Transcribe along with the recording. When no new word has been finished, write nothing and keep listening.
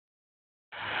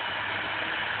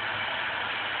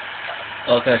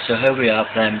Okay, so here we are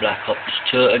playing Black Ops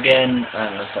 2 again,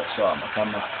 and let's start my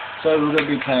camera. So we're going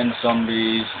to be playing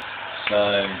zombies,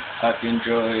 so hope you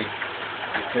enjoy,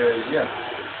 because yeah,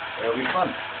 it'll be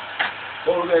fun.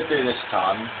 What we're going to do this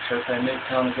time, should we play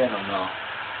Midtown again or not?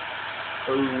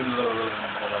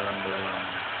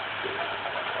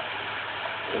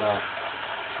 No.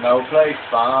 No, we'll play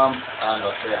Farm, and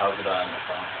I'll show you how good I am at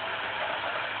Farm.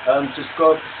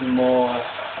 Subscribe for some more, like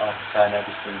I say in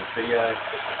every single video.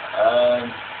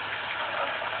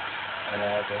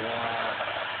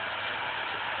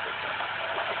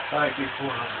 Thank you for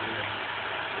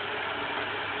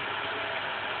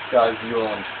guys,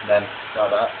 yawned, then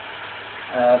start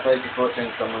that. Basically, for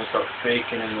things, I'm going to stop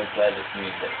speaking and we'll play this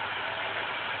music.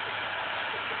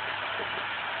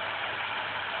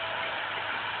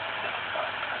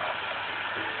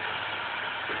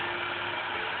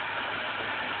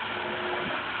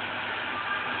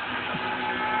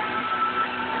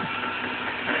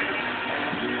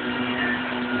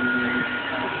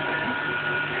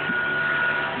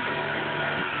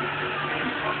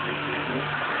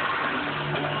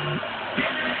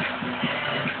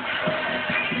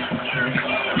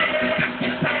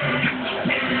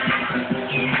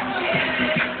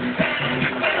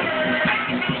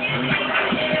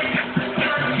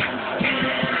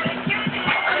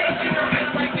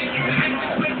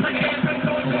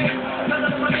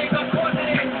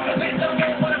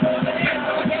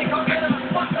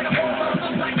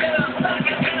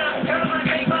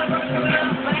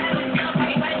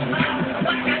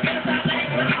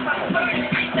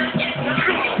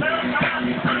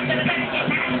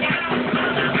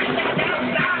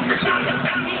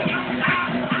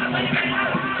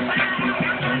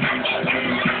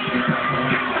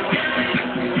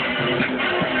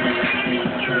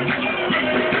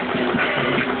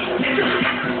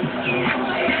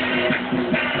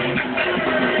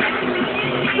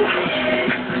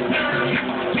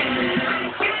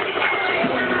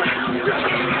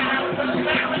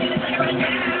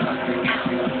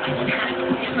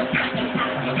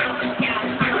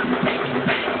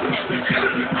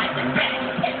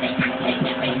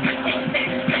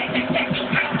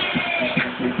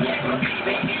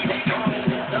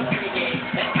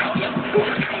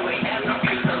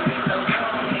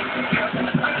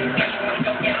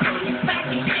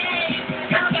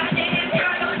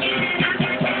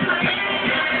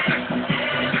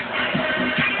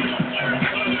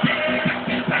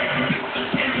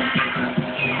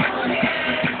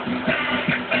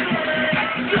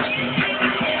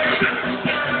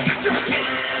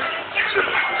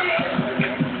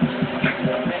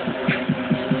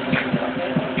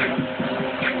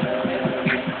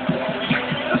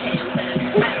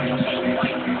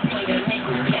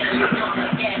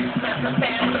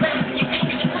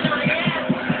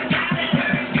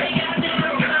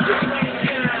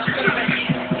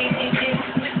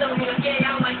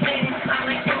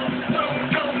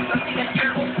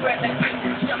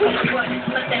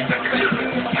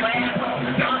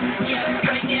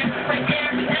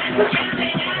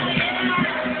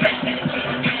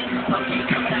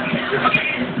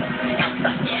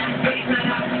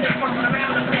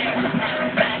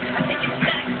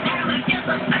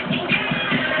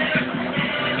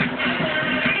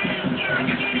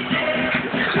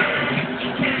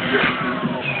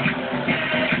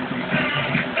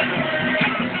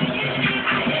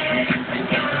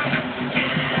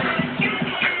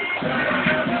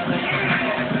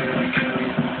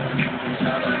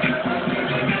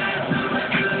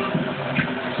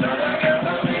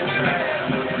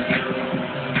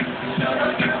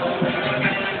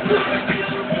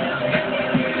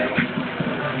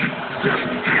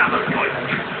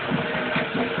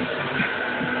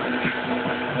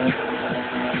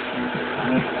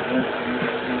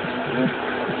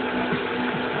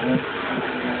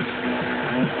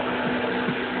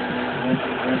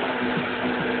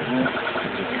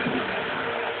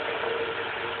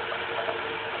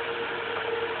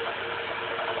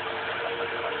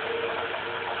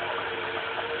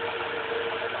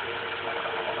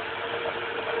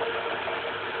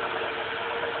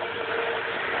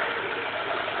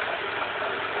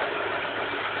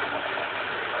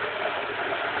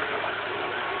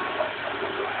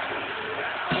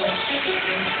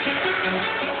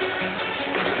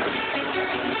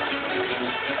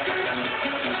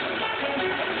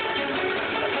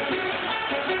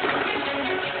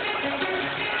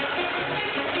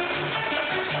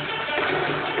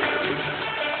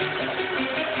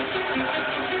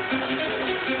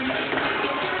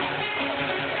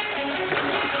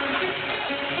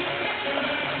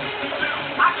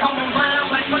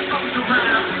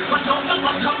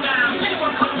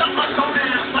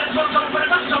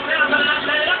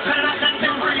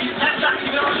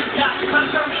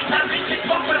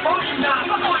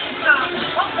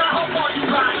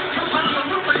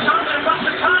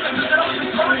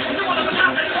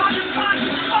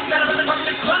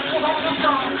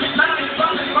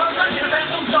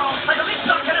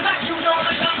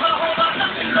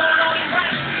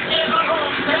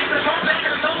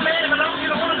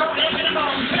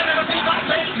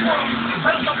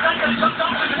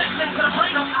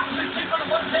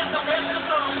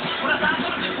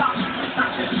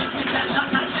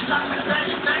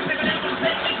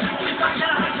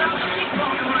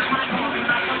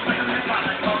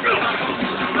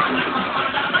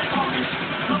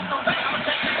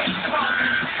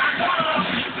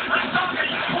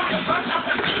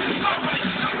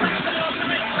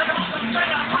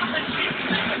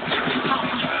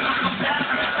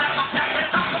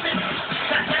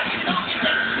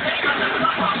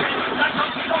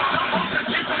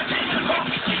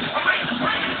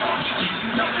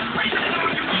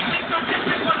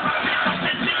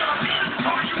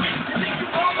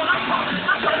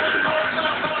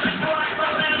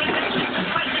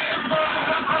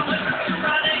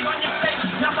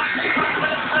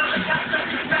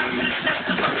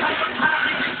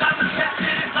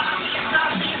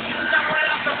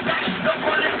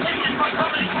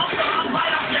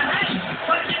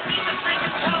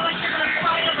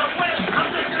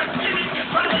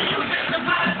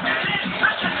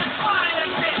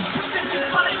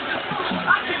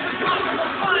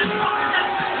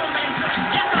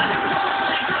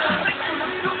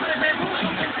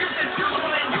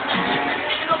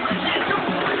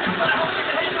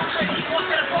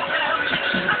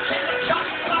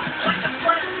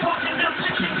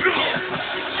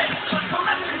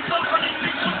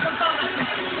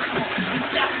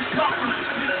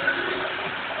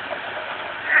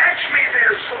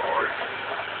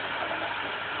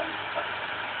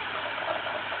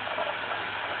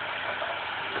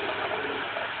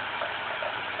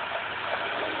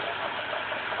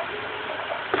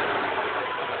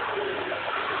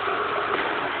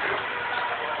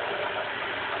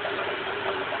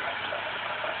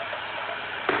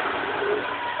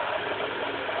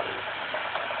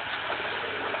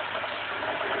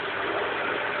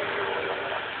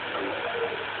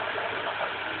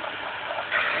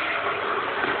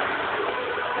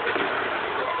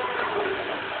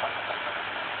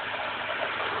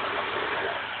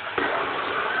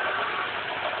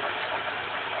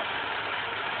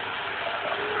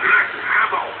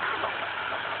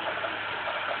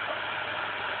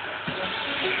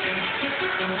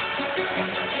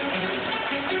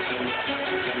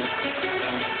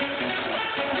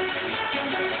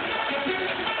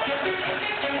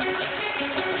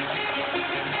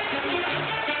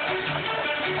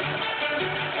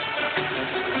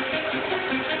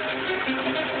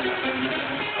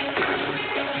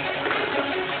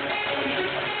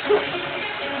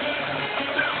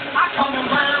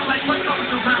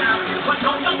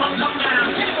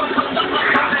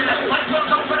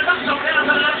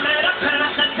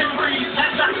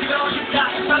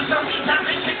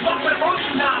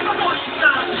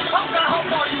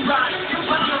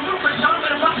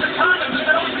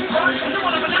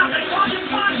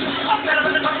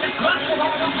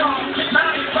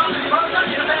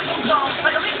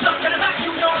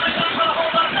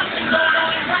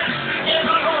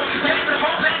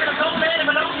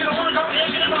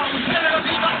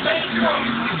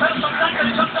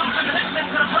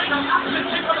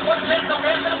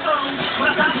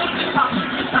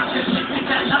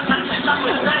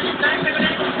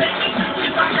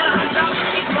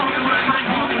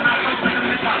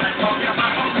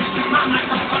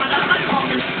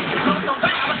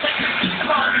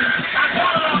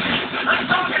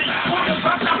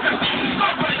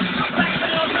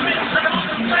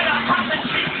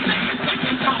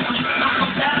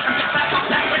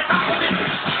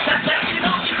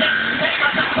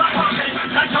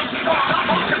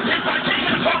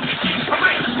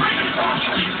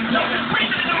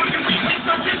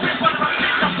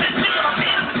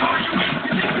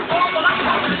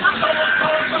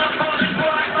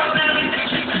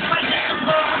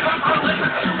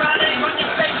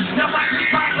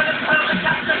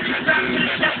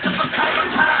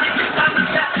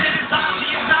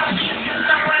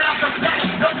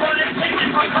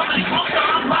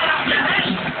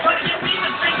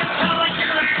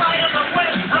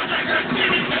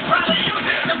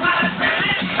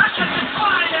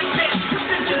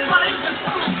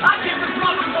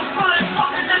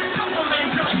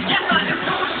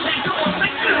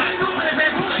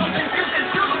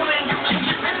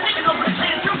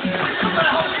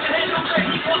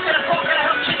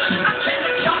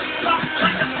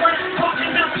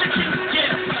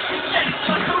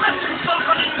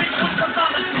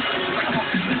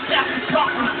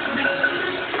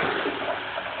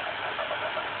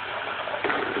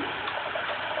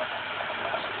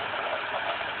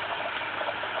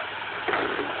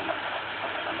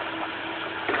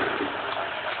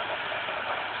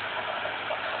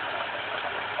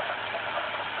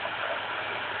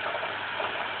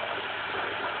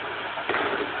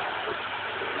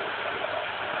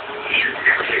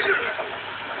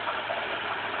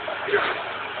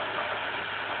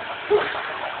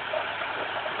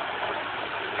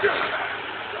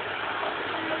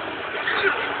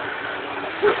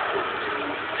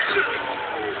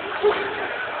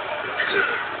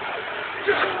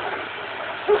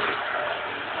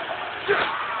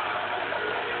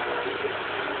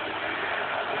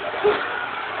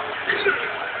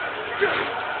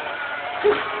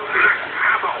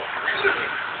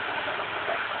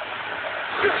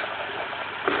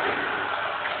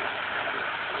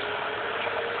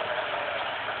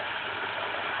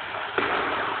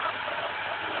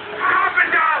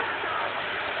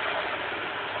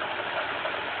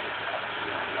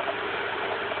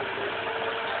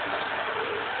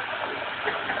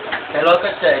 Yeah, like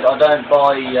I said, I don't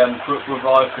buy Quick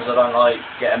Revive because I don't like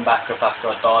getting back up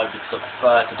after I die, because I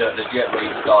prefer to do it legit where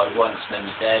you die once and then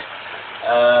you're dead.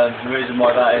 The reason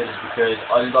why that is because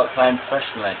I just like playing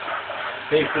professionally.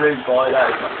 People who buy that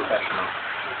is not professional.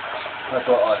 That's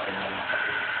what I think.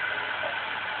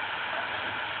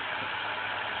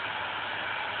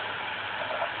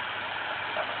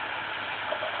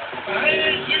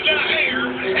 You got hair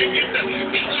and get the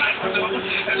lights on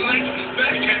and lights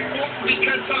back and forth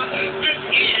because this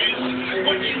is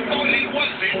what you thought it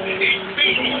wasn't. It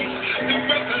feels the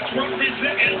brothers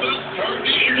representing the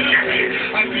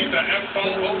 39. I beat the F-O,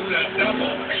 the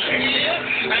double shit.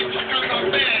 And check out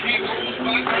the man, he goes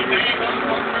by the name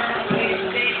of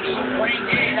brain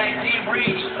dead like Tim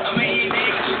Brady. I'm A-Baby.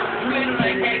 You little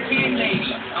like that kid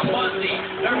lady. I'm busty,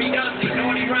 dirty dusty,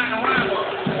 naughty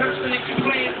rhino. Person that you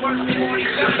play is worse than Morty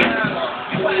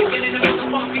Schottenheimer. You whacking in the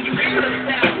motherfucker, you get the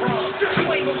style from. You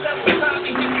ain't gon' sell the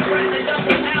copy when you write the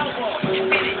double album.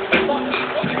 Admit it, fuck it, you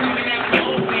coming out the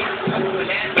open. I'm doing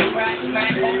nasty crack,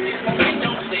 smack, focus, smoking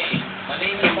dope thing. My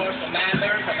name is Marshall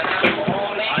Mathers, I'm an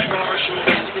alcoholic. I'm Marshall. I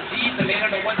have a disease, and they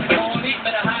don't know what to call it.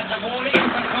 Better hide the wallet,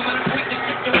 I'm coming up quick to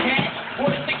kick your cat.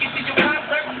 Or to stick it to your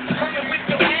concert, coming with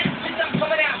your ass. Since I'm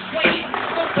coming out swinging,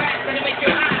 so fast that it make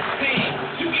your eyes spin.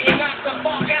 You getting knocked the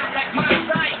fuck out like my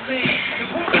sight thing. The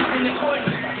rookies in the hood,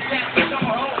 that's what don't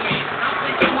hold me. I'll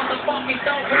sit your motherfucking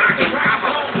throat with the rock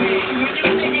hold me. When you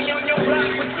see me on your block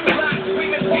with 2 blocks,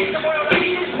 screaming fuck the world, I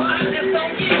need you, I just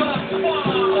don't give up.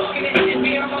 Fucking it shit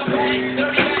me on my back,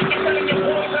 dirty back, and telling your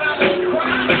boys that I won't cry,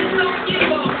 I just don't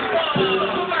give up.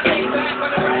 Put my thing back on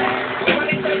the rack, when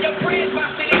they tell your friends my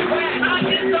shit is whack, I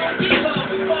just don't give up.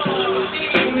 See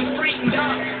me on the street and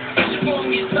dark, you gon'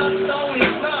 get stuck, stolen,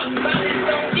 stuck, I just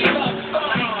don't give up.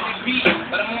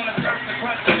 But I'm on a search to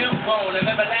crush the milk bowl and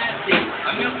everlasting.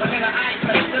 I'm milk vanilla ice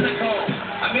like silicone.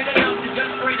 I'm in enough to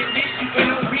just spray the dish you for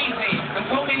no reason.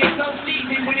 I'm holding it no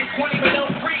season when it's 20 with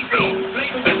no freezing.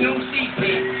 Flavor with no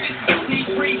seasoning. This is a sneak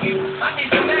preview. I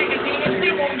did the magazine and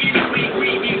still won't give you free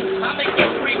review. I make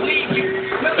your freak leave you.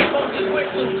 Smell the folks'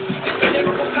 whistle. It's a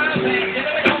lyrical combat. Then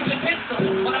I'm home the pistol.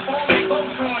 But I'm on my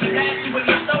Voltron and blast you with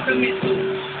my soda missile.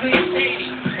 Slim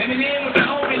Shady. Eminem with the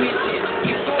old initiative.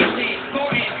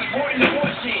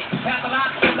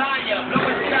 Pathological liar,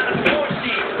 blowing shit out of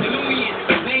proportion. Delusion,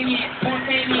 maniac,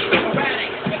 spontaneous,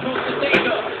 erratic, supposed to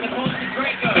thinker, supposed to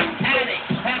drinker, addict,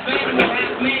 half animal,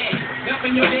 half man.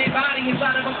 Dumping your dead body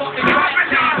inside of a fucking trash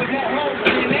can with more holes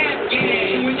than an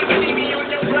Afghan. When you see me on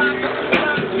your block,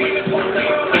 screaming fuck the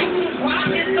girl like I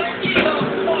just don't give up.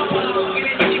 Fuck,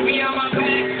 and see me on my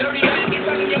back, dirty back, and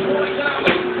telling your boys that I'm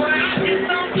a cry. I just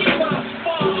don't give up.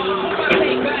 Fuck, put my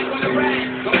take back on the rack.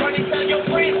 Go run and tell your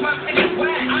friends my shit is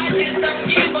whack. I just don't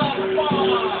give up.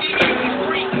 Fuck, see me on the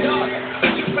street, dog.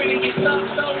 You finna get stuck,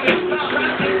 stolen, stuck. I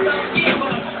just don't give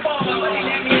up. Fuck, somebody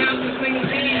let me out to sing a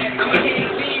scene. I'm a king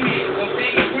demon. Don't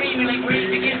stay screaming like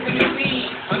Rage Against the Machine.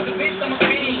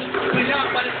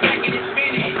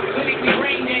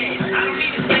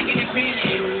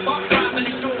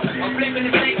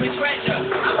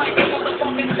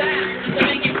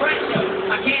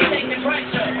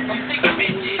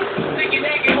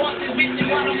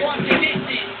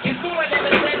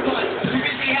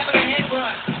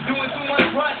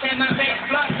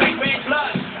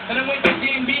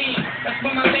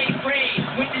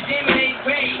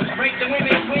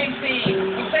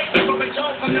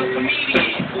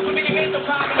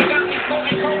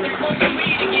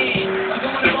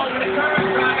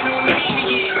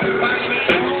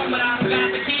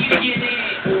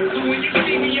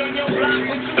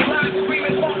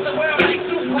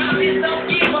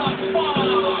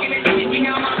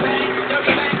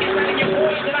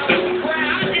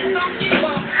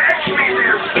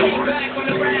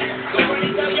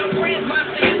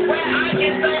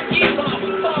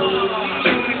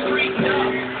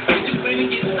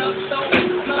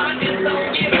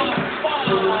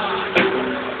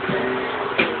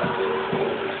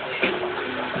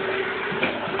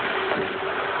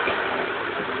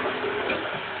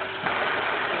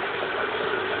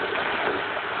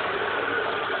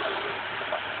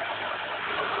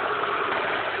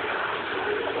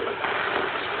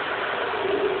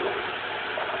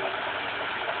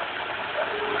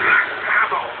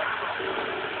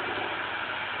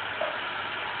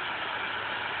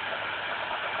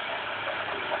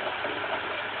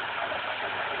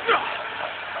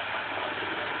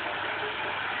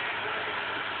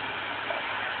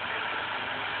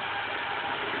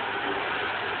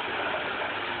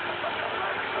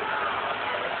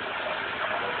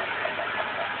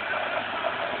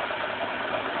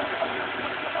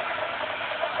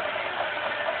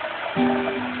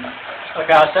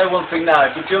 Okay, I'll say one thing now.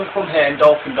 If you jump from here and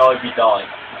dolphin dive, you die.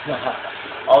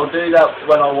 I'll do that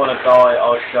when I want to die.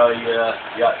 I'll show you.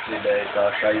 You actually do. So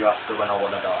I'll show you after when I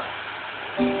want to die.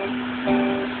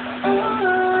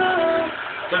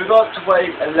 So we've got to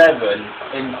wave 11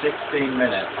 in 16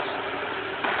 minutes.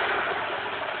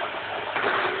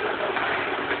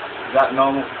 Is that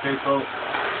normal for people?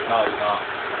 No, it's not.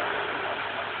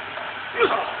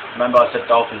 Remember I said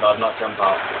dolphin dive, not jump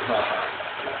out.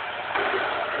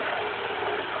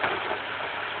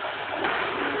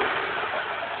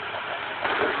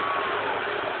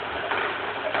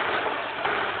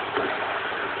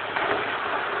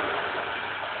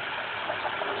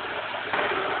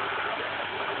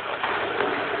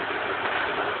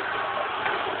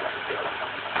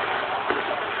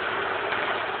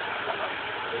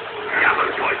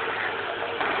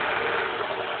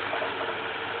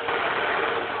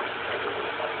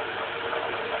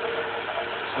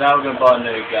 So now we're going to buy a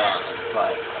new gun.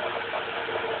 Right.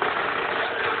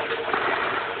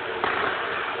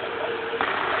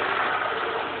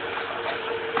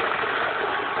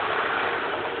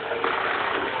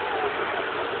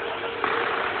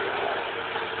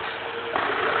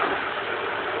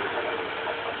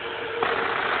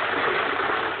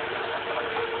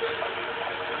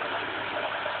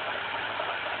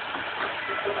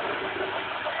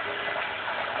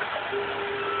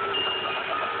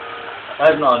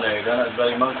 That's not a new gun, that's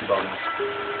very monkey bombs.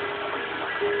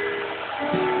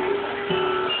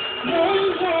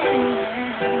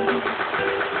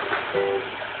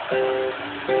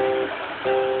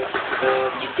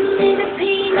 You can leave a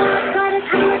peanut butter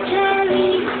or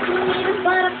jelly. You can leave a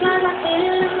butterfly like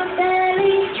feel in my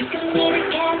belly. You can leave a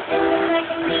captain and I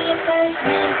can be a first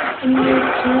mate. You can leave a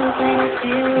chill that I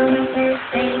feel on a first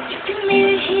date. You can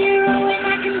leave a hero and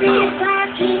I can be a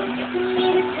sidekick. You can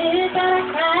leave a tear that I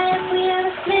cry if we have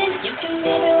a split. You can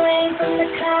leave the rain from the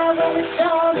cloud when it's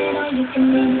storming, or you can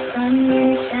leave the sun when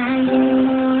it shines in the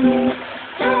morning.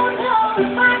 Don't know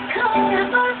if I could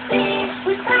ever be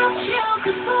without you,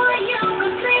 'cause boy, you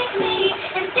complete me.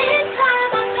 And in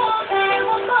time I know that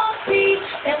we'll both see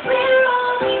that we're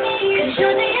all we need. 'Cause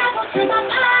you're the apple to my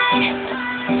pie,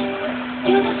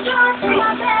 you're the straw to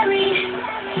my berry,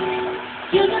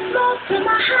 you're the smoke to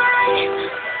my high,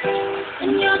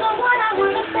 and you're the one I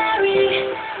wanna marry.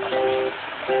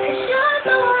 'Cause you're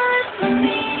the one for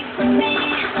me, for me.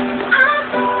 I'm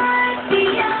the one for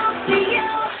you, for you.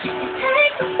 You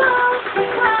take the ball from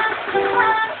class to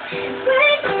class,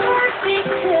 bring the perfect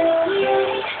to me.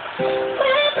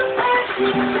 Bring the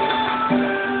perfect to,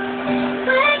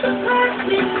 bring the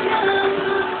perfect to,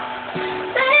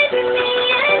 baby, me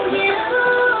and you.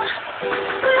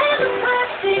 Bring the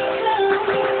perfect to.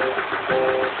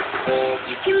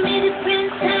 You can be the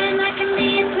prince and I can be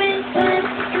a princess.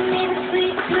 You can be the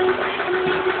sweet tooth, I can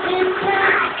be the ginger.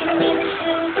 You can be the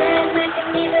shoes and I can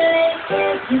be the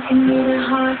laces. You can be the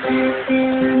heart that I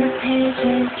feel on the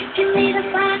pages. You can be the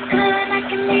vodka and I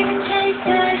can be the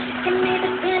chaser. You can be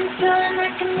the pencil and I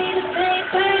can be the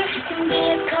paper. You can be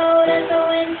as cold as the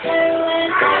winter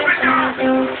weather. I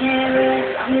don't care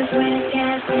as long as we're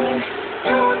together.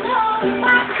 Don't know if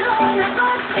I could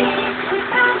ever be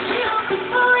without you, 'cause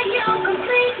boy, you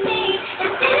complete me. And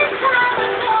in time I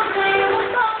know that we'll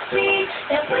both see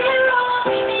that we're all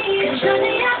we need. 'Cause you're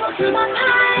the apple to my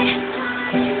pie,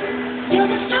 you're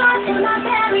the straw to my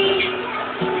berry,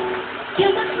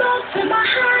 you're the smoke to my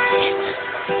high,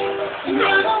 and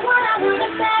you're the one I wanna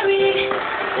marry.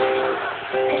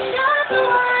 'Cause you're the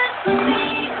one for me,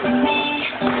 for me.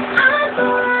 I'm the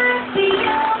one for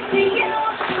you, for you.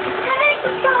 Take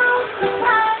the ball from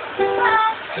class to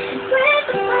class, bring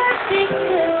the perfect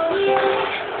to you.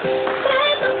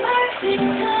 Bring the perfect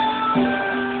to,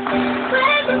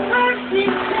 bring the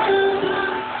perfect to,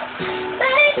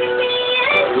 baby, me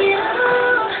and you.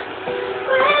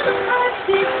 Bring the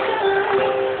perfect to.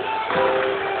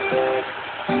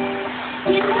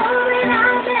 You know that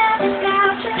I'll never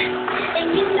doubt you, and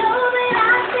you know that I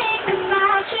think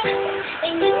about you,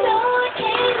 and you know I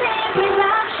can't live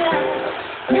without you.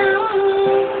 No,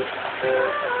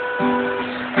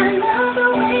 I love the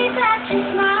way that you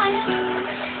smile,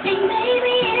 and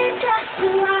maybe it's just a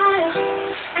while.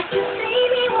 I can see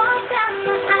me walk down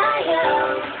the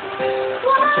aisle.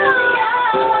 Whoa,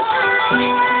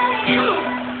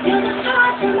 you're the straw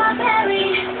to my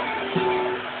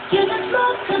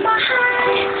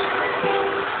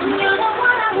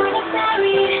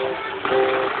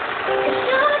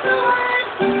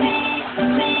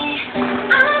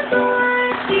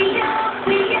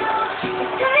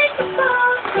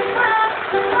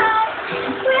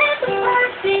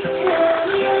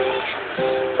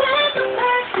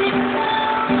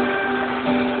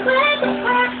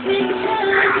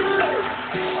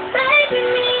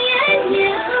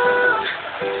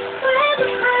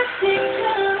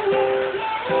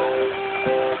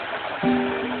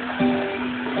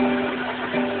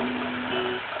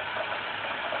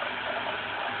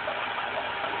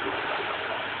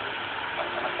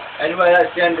Anyway, that's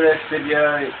the end of this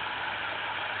video.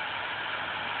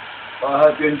 I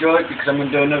hope you enjoyed, because I'm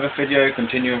going to do another video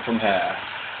continuing from here.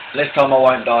 This time I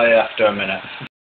won't die after a minute.